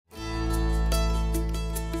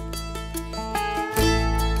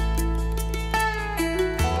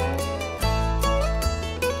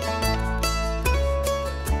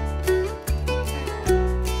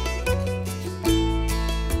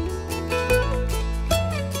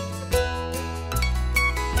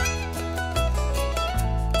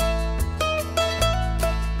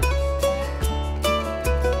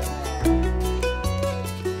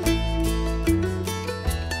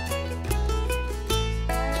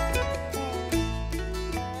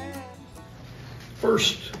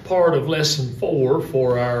first part of lesson 4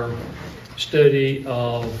 for our study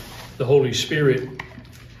of the Holy Spirit.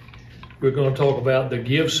 We're going to talk about the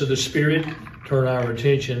gifts of the Spirit. Turn our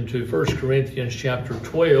attention to 1 Corinthians chapter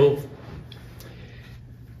 12.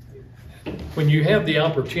 When you have the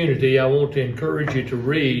opportunity, I want to encourage you to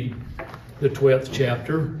read the 12th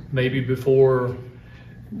chapter, maybe before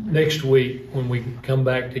next week when we come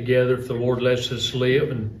back together, if the Lord lets us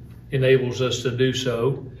live and enables us to do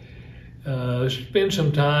so. Spend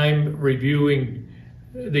some time reviewing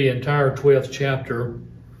the entire 12th chapter,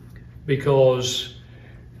 because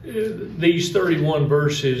these 31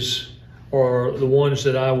 verses are the ones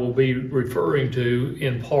that I will be referring to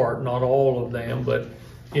in part, not all of them, but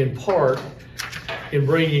in part, in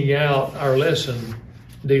bringing out our lesson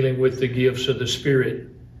dealing with the gifts of the Spirit.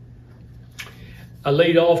 I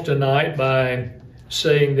lead off tonight by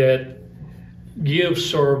saying that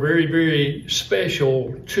gifts are very, very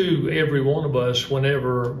special to every one of us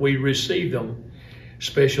whenever we receive them.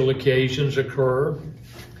 Special occasions occur,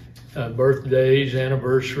 birthdays,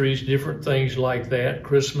 anniversaries, different things like that.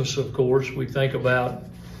 Christmas, of course, we think about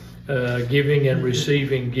giving and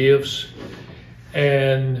receiving gifts.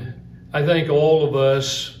 And I think all of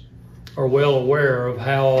us are well aware of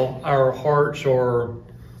how our hearts are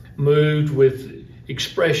moved with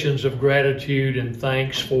expressions of gratitude and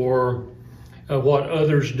thanks for what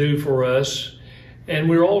others do for us. And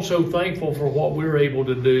we're also thankful for what we're able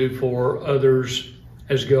to do for others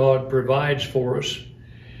as God provides for us.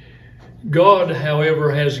 God, however,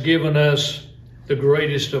 has given us the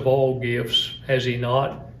greatest of all gifts, has He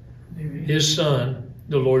not? His Son,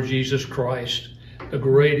 the Lord Jesus Christ, the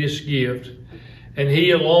greatest gift. And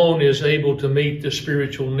He alone is able to meet the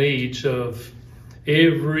spiritual needs of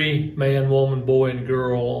every man, woman, boy, and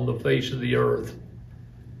girl on the face of the earth.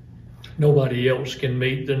 Nobody else can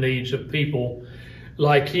meet the needs of people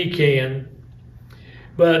like He can.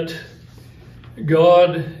 But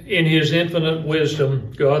God, in His infinite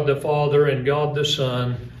wisdom, God the Father and God the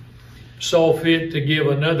Son, saw fit to give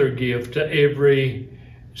another gift to every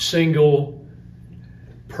single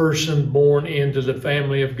person born into the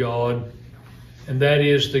family of God, and that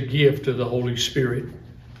is the gift of the Holy Spirit.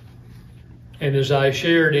 And as I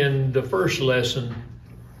shared in the first lesson,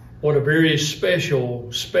 what a very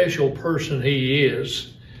special person He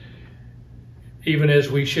is. Even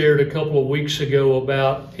as we shared a couple of weeks ago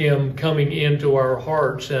about Him coming into our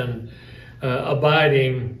hearts and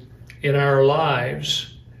abiding in our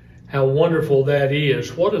lives, how wonderful that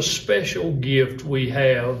is. What a special gift we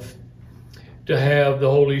have to have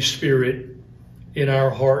the Holy Spirit in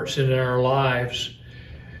our hearts and in our lives.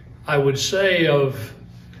 I would say of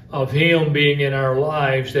Him being in our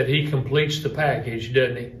lives that He completes the package,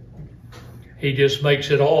 doesn't He? He just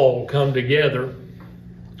makes it all come together.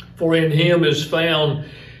 For in Him is found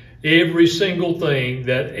every single thing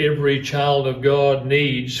that every child of God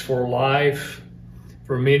needs for life,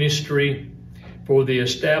 for ministry, for the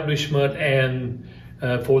establishment, and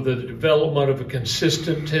for the development of a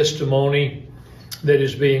consistent testimony that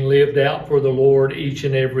is being lived out for the Lord each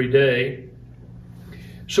and every day.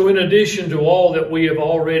 So in addition to all that we have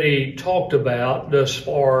already talked about thus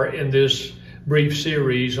far in this brief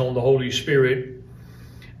series on the Holy Spirit,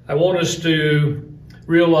 I want us to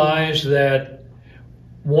realize that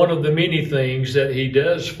one of the many things that He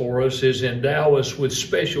does for us is endow us with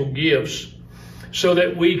special gifts so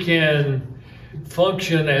that we can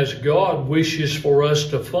function as God wishes for us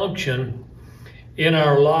to function in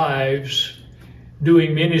our lives,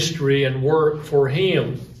 doing ministry and work for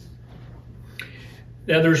Him.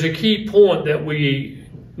 Now, there's a key point that we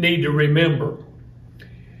need to remember.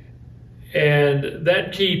 And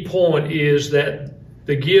that key point is that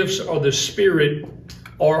the gifts of the Spirit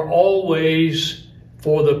are always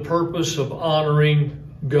for the purpose of honoring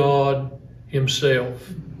God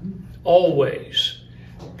Himself. Always.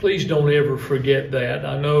 Please don't ever forget that.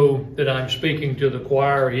 I know that I'm speaking to the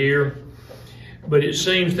choir here, but it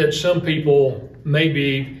seems that some people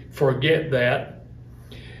maybe forget that.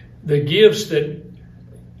 The gifts that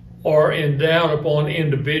are endowed upon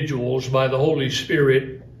individuals by the Holy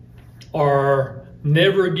Spirit are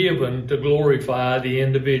never given to glorify the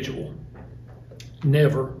individual.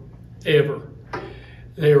 Never, ever.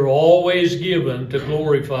 They are always given to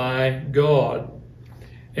glorify God.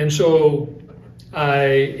 And so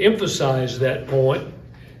I emphasize that point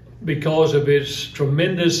because of its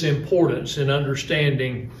tremendous importance in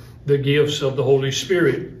understanding the gifts of the Holy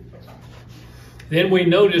Spirit. Then we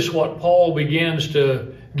notice what Paul begins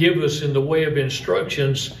to give us in the way of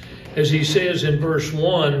instructions as he says in verse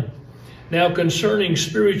 1, "Now concerning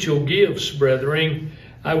spiritual gifts, brethren,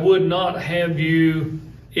 I would not have you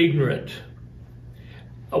ignorant."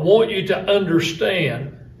 I want you to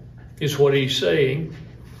understand, is what he's saying.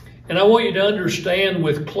 And I want you to understand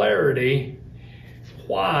with clarity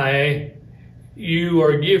why you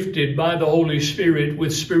are gifted by the Holy Spirit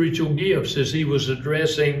with spiritual gifts, as he was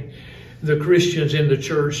addressing the Christians in the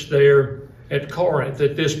church there at Corinth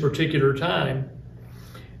at this particular time.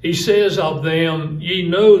 He says of them, ye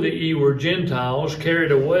know that ye were Gentiles,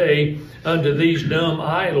 carried away unto these dumb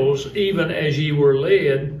idols, even as ye were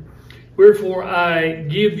led. Wherefore I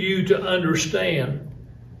give you to understand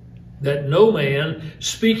that no man,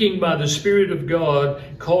 speaking by the Spirit of God,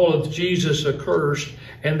 calleth Jesus accursed,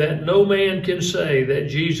 and that no man can say that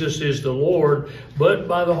Jesus is the Lord, but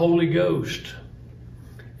by the Holy Ghost.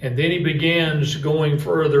 And then he begins going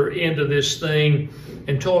further into this thing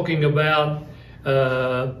and talking about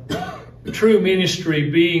true ministry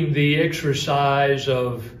being the exercise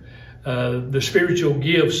of the spiritual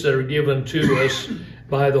gifts that are given to us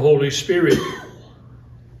by the Holy Spirit.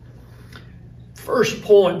 First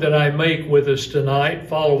point that I make with us tonight,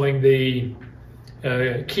 following the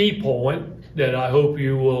key point that I hope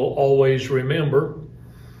you will always remember,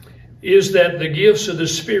 is that the gifts of the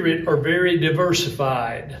Spirit are very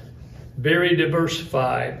diversified. Very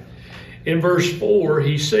diversified. In verse 4,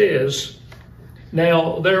 he says,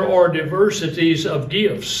 now there are diversities of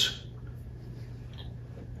gifts.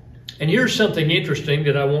 And here's something interesting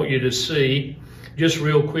that I want you to see, just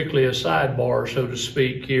real quickly, a sidebar, so to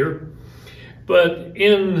speak, here. But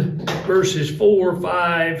in verses 4,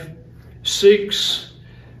 5, 6,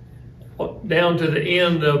 down to the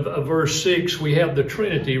end of verse 6, we have the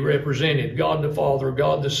Trinity represented: God the Father,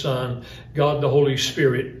 God the Son, God the Holy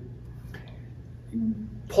Spirit.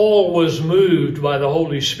 Paul was moved by the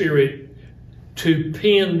Holy Spirit to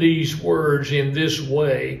pen these words in this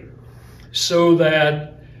way so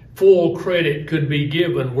that full credit could be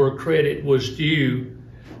given where credit was due,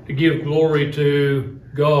 to give glory to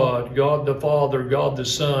God, God the Father, God the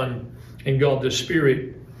Son, and God the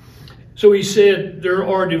Spirit. So he said there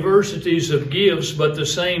are diversities of gifts, but the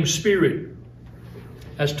same Spirit.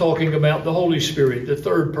 That's talking about the Holy Spirit, the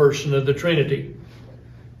third person of the Trinity.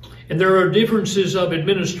 And there are differences of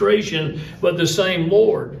administration, but the same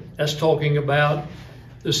Lord. That's talking about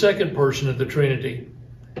the second person of the Trinity,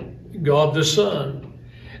 God the Son.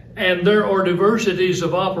 And there are diversities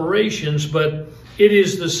of operations, but it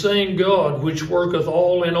is the same God which worketh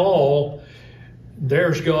all in all.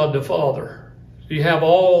 There's God the Father. You have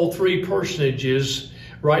all three personages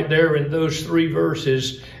right there in those three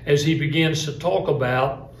verses as he begins to talk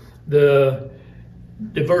about the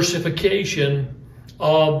diversification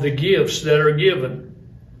of the gifts that are given.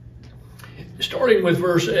 Starting with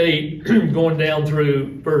verse 8, going down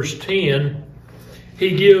through verse 10,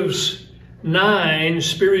 he gives 9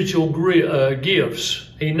 spiritual gifts.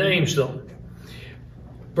 He names them.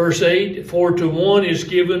 Verse 8, for to one is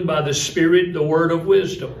given by the Spirit the word of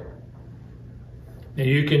wisdom. Now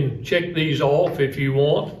you can check these off if you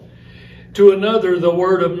want. To another the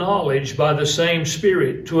word of knowledge by the same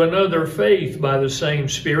Spirit. To another faith by the same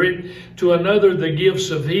Spirit. To another the gifts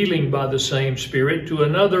of healing by the same Spirit. To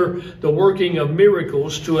another the working of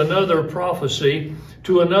miracles. To another prophecy.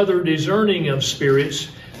 To another discerning of spirits.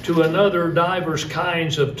 To another divers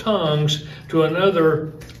kinds of tongues. To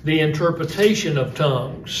another the interpretation of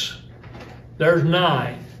tongues. There's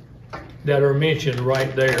 9 that are mentioned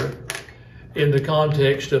right there in the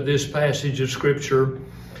context of this passage of Scripture.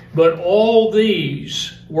 But all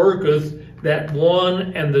these worketh that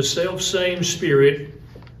one and the selfsame Spirit,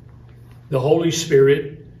 the Holy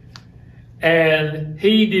Spirit, and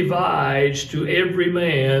he divides to every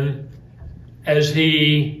man as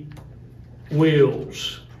he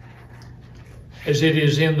wills, as it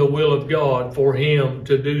is in the will of God for him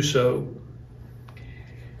to do so.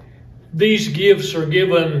 These gifts are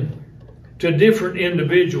given to different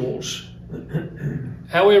individuals.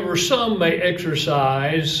 However, some may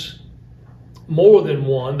exercise more than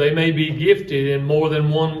one. They may be gifted in more than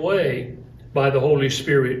one way by the Holy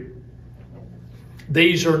Spirit.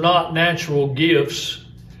 These are not natural gifts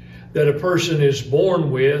that a person is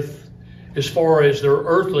born with as far as their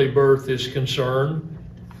earthly birth is concerned.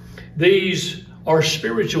 These are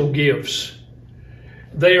spiritual gifts.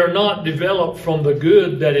 They are not developed from the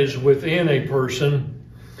good that is within a person.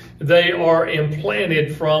 They are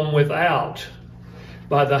implanted from without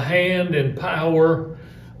by the hand and power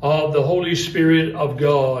of the Holy Spirit of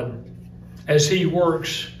God as he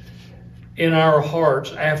works in our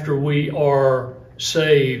hearts after we are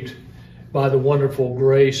saved by the wonderful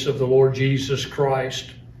grace of the Lord Jesus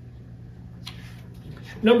Christ.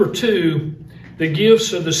 Number 2, the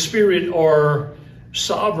gifts of the Spirit are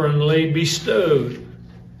sovereignly bestowed.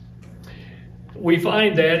 we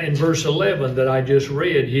find that in verse 11 that I just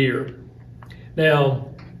read here. Now,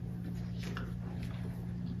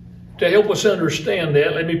 to help us understand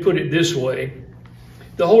that, let me put it this way.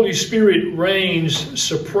 The Holy Spirit reigns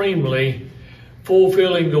supremely,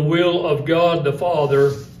 fulfilling the will of God the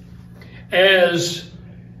Father, as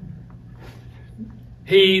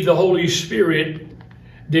He, the Holy Spirit,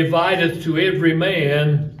 divideth to every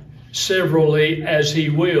man severally as He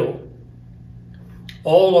will.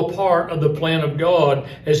 All a part of the plan of God,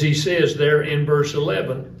 as He says there in verse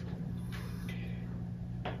 11.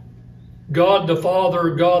 God the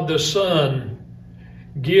Father, God the Son,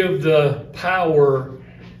 give the power,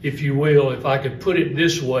 if you will, if I could put it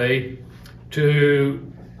this way,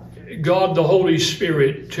 to God the Holy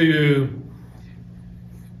Spirit to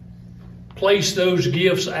place those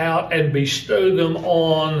gifts out and bestow them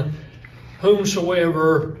on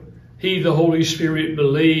whomsoever He, the Holy Spirit,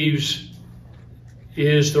 believes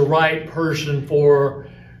is the right person for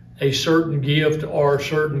a certain gift or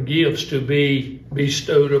certain gifts to be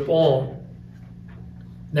bestowed upon.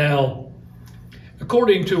 Now,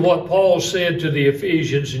 according to what Paul said to the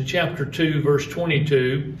Ephesians in chapter 2, verse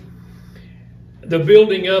 22, the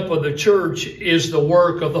building up of the church is the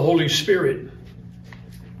work of the Holy Spirit.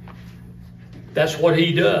 That's what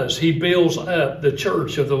He does. He builds up the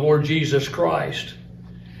church of the Lord Jesus Christ.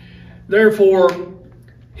 Therefore,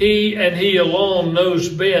 He and He alone knows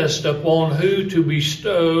best upon who to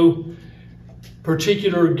bestow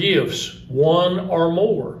particular gifts, one or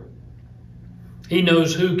more. He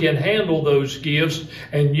knows who can handle those gifts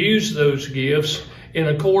and use those gifts in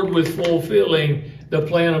accord with fulfilling the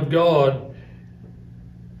plan of God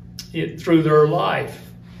through their life.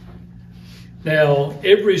 Now,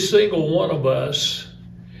 every single one of us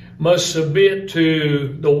must submit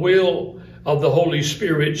to the will of the Holy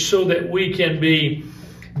Spirit so that we can be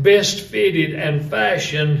best fitted and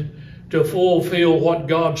fashioned to fulfill what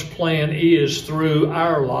God's plan is through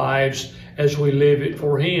our lives as we live it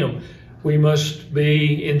for Him. We must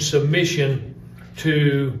be in submission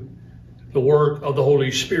to the work of the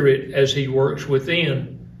Holy Spirit as He works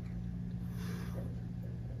within.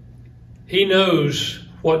 He knows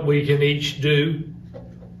what we can each do.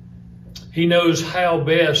 He knows how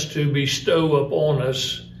best to bestow upon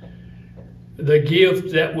us the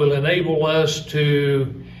gift that will enable us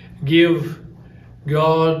to give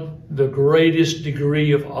God the greatest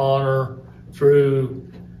degree of honor through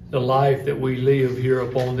the life that we live here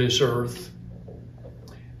upon this earth.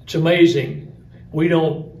 It's amazing. We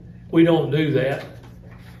don't do that.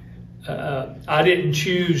 I didn't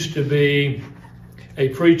choose to be a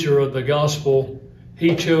preacher of the gospel.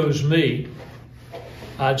 He chose me.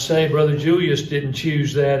 I'd say Brother Julius didn't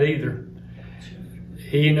choose that either.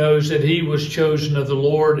 He knows that he was chosen of the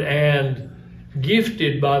Lord and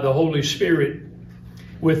gifted by the Holy Spirit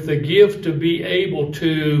with the gift to be able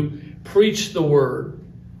to preach the Word.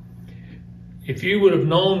 If you would have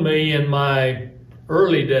known me in my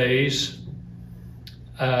early days,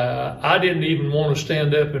 I didn't even want to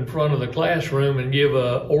stand up in front of the classroom and give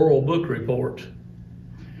an oral book report.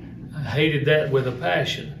 I hated that with a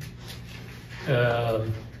passion.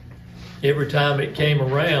 Every time it came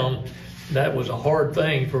around, that was a hard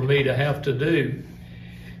thing for me to have to do.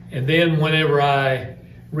 And then whenever I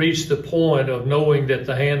reached the point of knowing that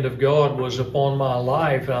the hand of God was upon my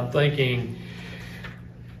life, I'm thinking,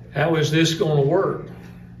 how is this going to work?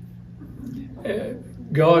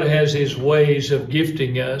 God has His ways of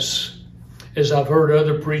gifting us. As I've heard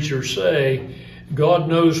other preachers say, God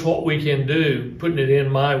knows what we can do. Putting it in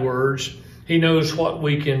my words, He knows what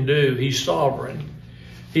we can do. He's sovereign.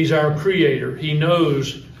 He's our creator. He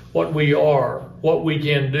knows what we are, what we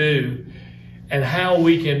can do, and how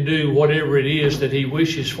we can do whatever it is that He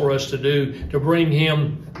wishes for us to do to bring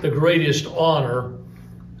Him the greatest honor,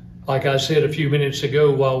 like I said a few minutes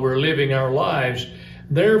ago, while we're living our lives.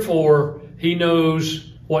 Therefore, He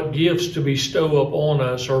knows what gifts to bestow upon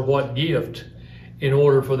us, or what gift, in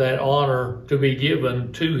order for that honor to be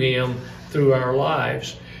given to Him through our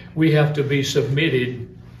lives. We have to be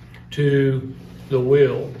submitted to the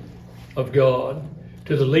will of God,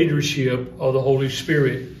 to the leadership of the Holy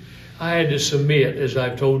Spirit. I had to submit, as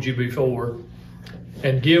I've told you before,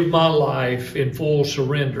 and give my life in full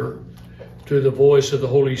surrender to the voice of the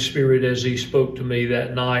Holy Spirit as He spoke to me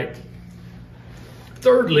that night.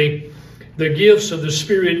 Thirdly, the gifts of the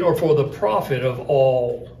Spirit are for the profit of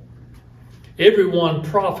all. Everyone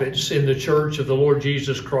profits in the church of the Lord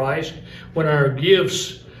Jesus Christ when our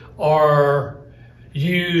gifts are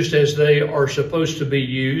used as they are supposed to be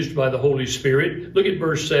used by the Holy Spirit. Look at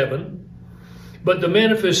verse 7. But the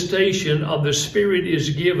manifestation of the Spirit is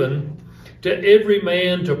given to every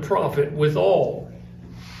man to profit withal.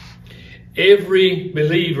 Every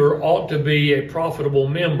believer ought to be a profitable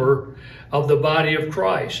member of the body of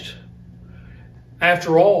Christ.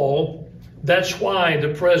 After all, that's why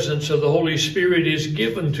the presence of the Holy Spirit is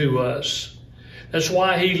given to us. That's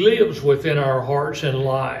why He lives within our hearts and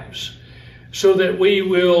lives, so that we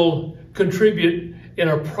will contribute in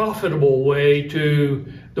a profitable way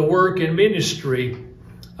to the work and ministry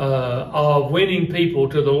of winning people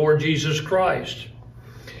to the Lord Jesus Christ.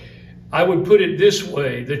 I would put it this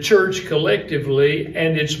way: the church collectively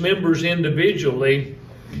and its members individually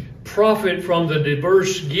profit from the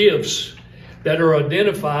diverse gifts that are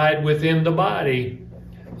identified within the body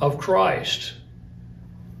of Christ.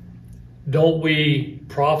 Don't we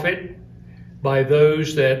profit by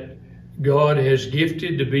those that God has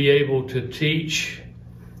gifted to be able to teach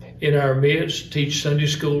in our midst, teach Sunday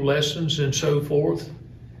school lessons and so forth?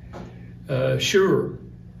 Sure.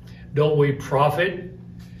 Don't we profit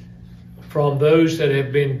from those that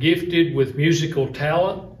have been gifted with musical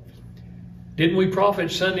talent? Didn't we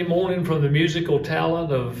profit Sunday morning from the musical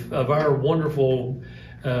talent of our wonderful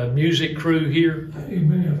music crew here?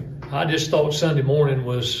 Amen. I just thought Sunday morning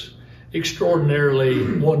was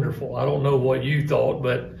extraordinarily wonderful. I don't know what you thought,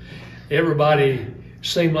 but everybody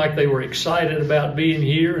seemed like they were excited about being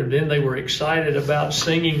here, and then they were excited about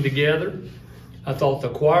singing together. I thought the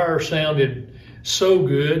choir sounded so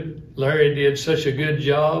good. Larry did such a good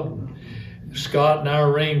job. Scott and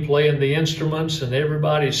Irene playing the instruments and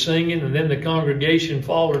everybody singing, and then the congregation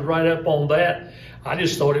followed right up on that. I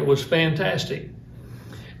just thought it was fantastic.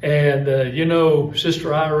 And you know,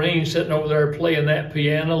 Sister Irene sitting over there playing that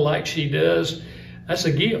piano like she does, that's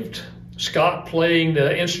a gift. Scott playing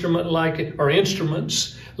the instruments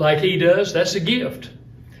like he does, that's a gift.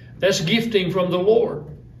 That's gifting from the Lord.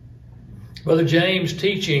 Brother James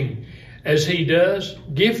teaching as he does,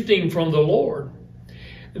 gifting from the Lord.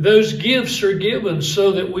 Those gifts are given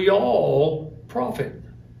so that we all profit.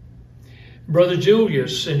 Brother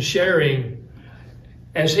Julius, in sharing,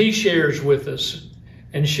 as he shares with us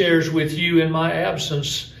and shares with you in my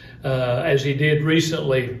absence, as he did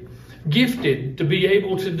recently, gifted to be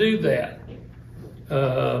able to do that.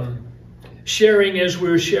 Sharing as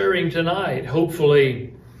we're sharing tonight,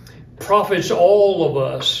 hopefully profits all of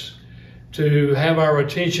us to have our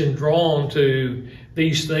attention drawn to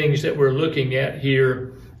these things that we're looking at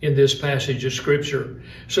here in this passage of Scripture.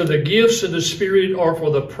 So the gifts of the Spirit are for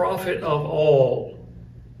the profit of all.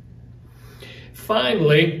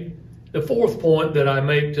 Finally, the fourth point that I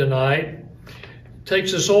make tonight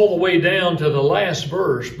takes us all the way down to the last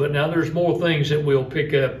verse, but now there's more things that we'll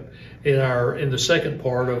pick up in the second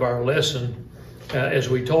part of our lesson as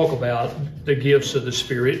we talk about the gifts of the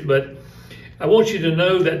Spirit. But I want you to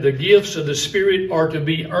know that the gifts of the Spirit are to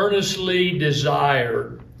be earnestly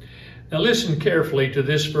desired. Now listen carefully to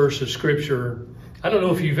this verse of Scripture. I don't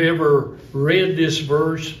know if you've ever read this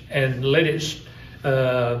verse and let it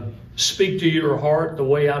speak to your heart the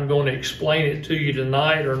way I'm going to explain it to you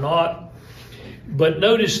tonight or not. But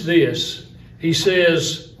notice this. He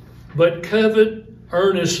says, "But covet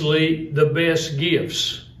earnestly the best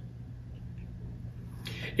gifts."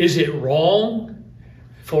 Is it wrong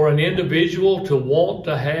for an individual to want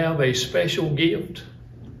to have a special gift?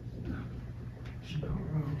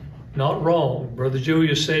 Not wrong. Brother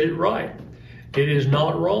Julius said it right. It is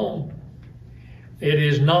not wrong. It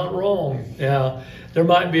is not wrong. Now, there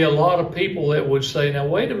might be a lot of people that would say, now,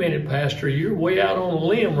 wait a minute, Pastor, you're way out on a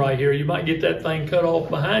limb right here. You might get that thing cut off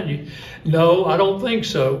behind you. No, I don't think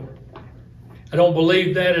so. I don't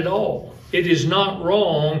believe that at all. It is not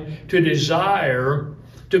wrong to desire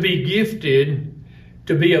to be gifted,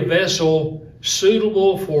 to be a vessel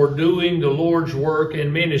suitable for doing the Lord's work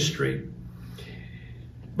and ministry.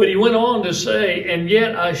 But he went on to say, "And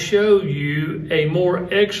yet I show you a more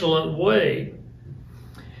excellent way,"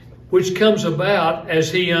 which comes about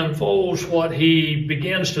as he unfolds what he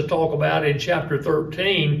begins to talk about in chapter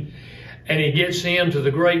 13, and he gets into the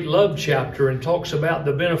great love chapter and talks about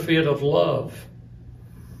the benefit of love.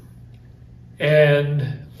 And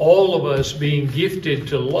all of us being gifted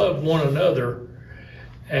to love one another,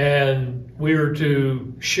 and we're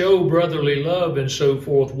to show brotherly love and so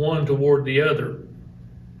forth, one toward the other.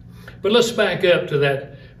 But let's back up to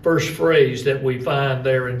that first phrase that we find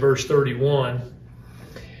there in verse 31.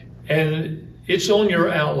 And it's on your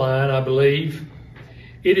outline, I believe.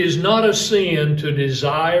 "It is not a sin to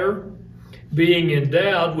desire being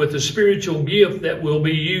endowed with a spiritual gift that will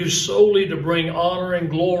be used solely to bring honor and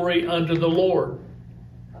glory unto the Lord."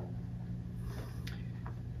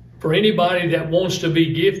 For anybody that wants to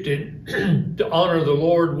be gifted to honor the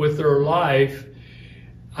Lord with their life,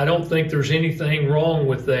 I don't think there's anything wrong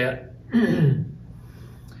with that.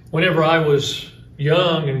 Whenever I was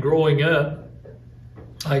young and growing up,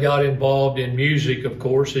 I got involved in music, of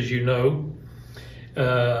course, as you know.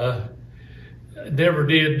 Never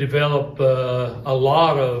did develop a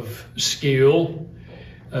lot of skill.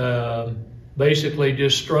 Basically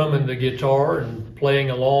just strumming the guitar and playing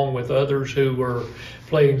along with others who were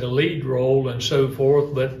playing the lead role and so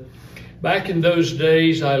forth. But back in those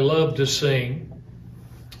days, I loved to sing.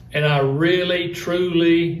 And I really,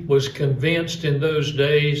 truly was convinced in those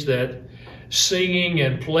days that singing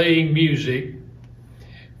and playing music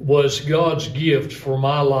was God's gift for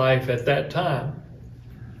my life at that time.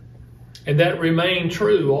 And that remained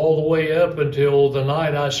true all the way up until the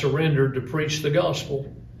night I surrendered to preach the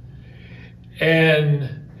gospel.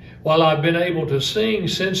 And while I've been able to sing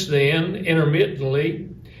since then intermittently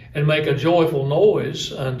and make a joyful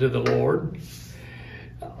noise unto the Lord,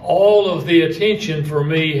 all of the attention for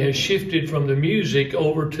me has shifted from the music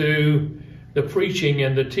over to the preaching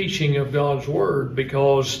and the teaching of God's Word,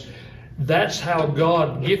 because that's how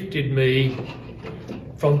God gifted me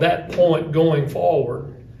from that point going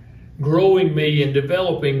forward, growing me and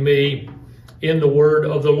developing me in the Word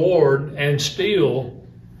of the Lord. And still,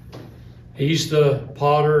 He's the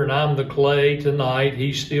potter and I'm the clay tonight.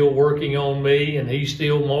 He's still working on me, and He's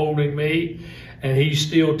still molding me, and He's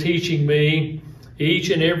still teaching me each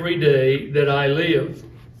and every day that I live.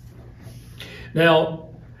 Now,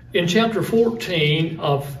 in chapter 14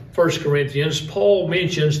 of 1 Corinthians, Paul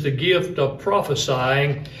mentions the gift of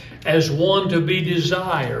prophesying as one to be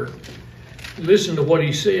desired. Listen to what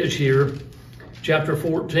he says here, chapter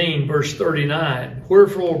 14, verse 39.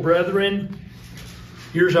 Wherefore, brethren,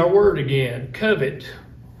 here's our word again, covet.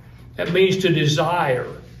 That means to desire.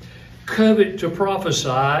 Covet to prophesy,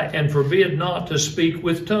 and forbid not to speak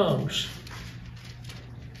with tongues.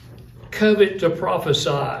 Covet to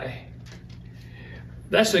prophesy.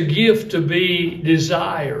 That's a gift to be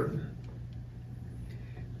desired.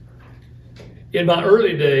 In my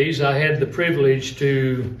early days, I had the privilege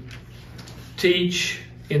to teach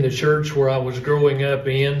in the church where I was growing up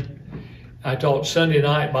in. I taught Sunday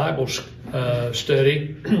night Bible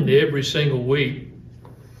study every single week.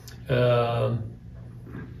 That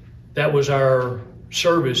was our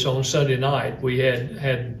service on Sunday night. We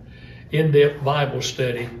had in-depth Bible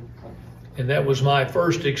study. And that was my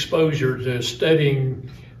first exposure to studying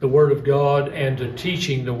the Word of God and to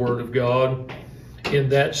teaching the Word of God in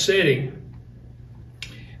that setting.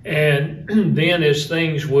 And then as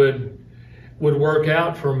things would work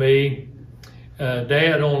out for me,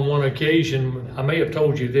 Dad on one occasion, I may have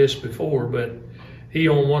told you this before, but he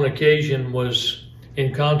on one occasion was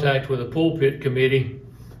in contact with a pulpit committee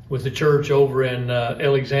with the church over in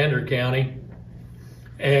Alexander County.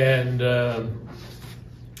 And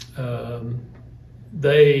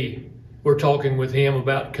they were talking with him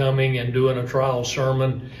about coming and doing a trial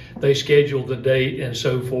sermon. They scheduled the date and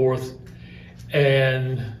so forth.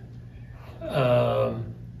 And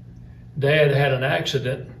Dad had an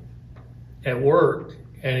accident at work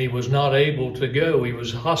and he was not able to go. He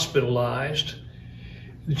was hospitalized.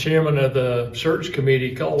 The chairman of the search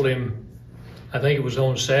committee called him, I think it was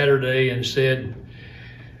on Saturday, and said,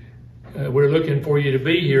 we're looking for you to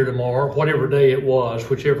be here tomorrow, whatever day it was,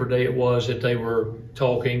 whichever day it was that they were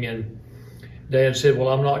talking. And Dad said, well,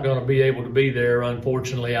 I'm not going to be able to be there.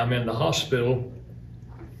 Unfortunately, I'm in the hospital.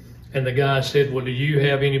 And the guy said, well, do you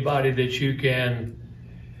have anybody that you can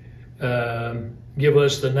give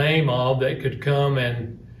us the name of that could come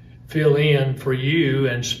and fill in for you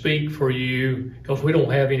and speak for you? Because we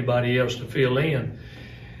don't have anybody else to fill in.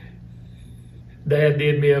 Dad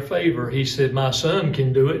did me a favor. He said, my son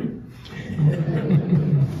can do it.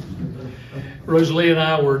 Rosalie and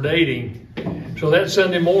I were dating. So that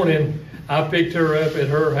Sunday morning, I picked her up at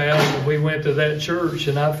her house and we went to that church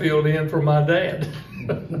and I filled in for my dad.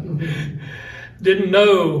 Didn't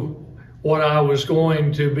know what I was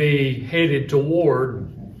going to be headed toward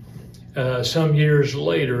some years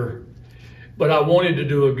later, but I wanted to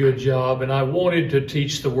do a good job and I wanted to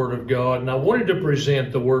teach the Word of God and I wanted to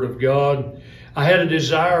present the Word of God. I had a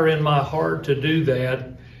desire in my heart to do that.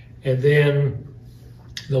 And then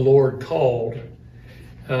the Lord called.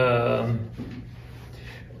 The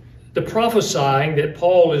prophesying that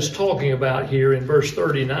Paul is talking about here in verse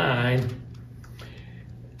 39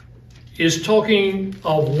 is talking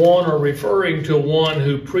of one or referring to one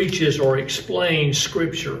who preaches or explains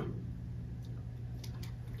Scripture.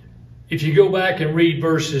 If you go back and read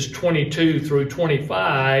verses 22 through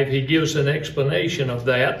 25, he gives an explanation of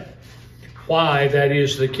that, why that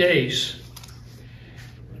is the case.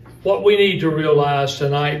 What we need to realize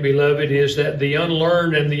tonight, beloved, is that the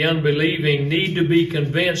unlearned and the unbelieving need to be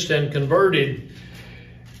convinced and converted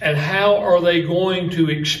And how are they going to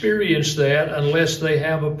experience that unless they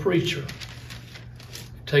have a preacher?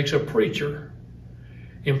 It takes a preacher,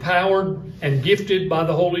 empowered and gifted by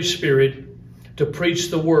the Holy Spirit, to preach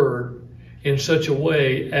the word in such a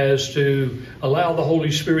way as to allow the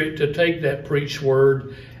Holy Spirit to take that preached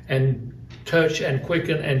word and touch and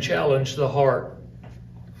quicken and challenge the heart.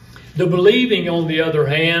 The believing, on the other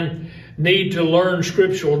hand, need to learn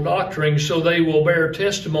scriptural doctrine so they will bear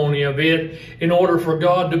testimony of it in order for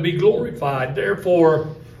God to be glorified.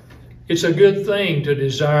 Therefore, it's a good thing to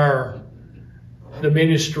desire the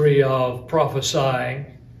ministry of prophesying.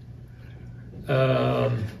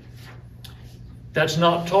 That's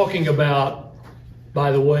not talking about,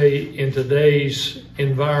 by the way, in today's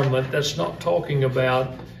environment, that's not talking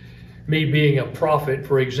about me being a prophet,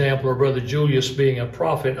 for example, or Brother Julius being a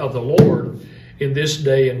prophet of the Lord in this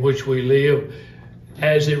day in which we live,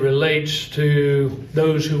 as it relates to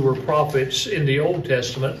those who were prophets in the Old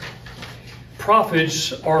Testament.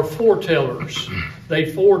 Prophets are foretellers.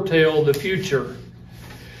 They foretell the future.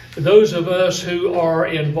 Those of us who are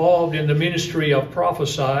involved in the ministry of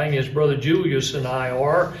prophesying, as Brother Julius and I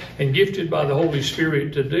are, and gifted by the Holy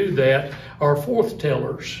Spirit to do that, are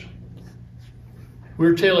foretellers.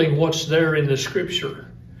 We're telling what's there in the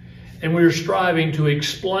Scripture, and we're striving to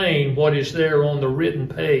explain what is there on the written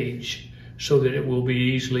page so that it will be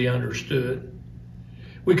easily understood.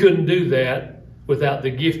 We couldn't do that without the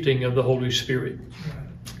gifting of the Holy Spirit.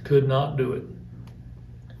 Could not do it.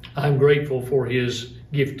 I'm grateful for His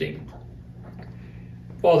gifting.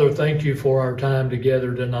 Father, thank you for our time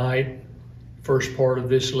together tonight, first part of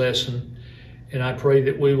this lesson, and I pray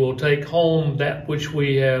that we will take home that which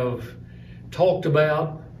we have talked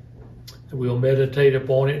about, that we'll meditate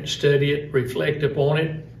upon it, study it, reflect upon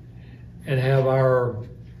it, and have our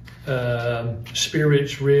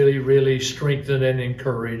spirits really strengthened and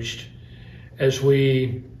encouraged as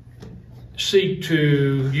we seek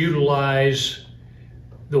to utilize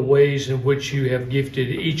the ways in which you have gifted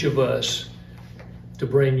each of us to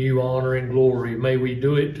bring you honor and glory. May we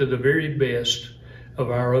do it to the very best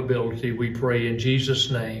of our ability, we pray in Jesus'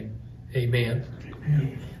 name. Amen.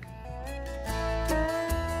 Amen.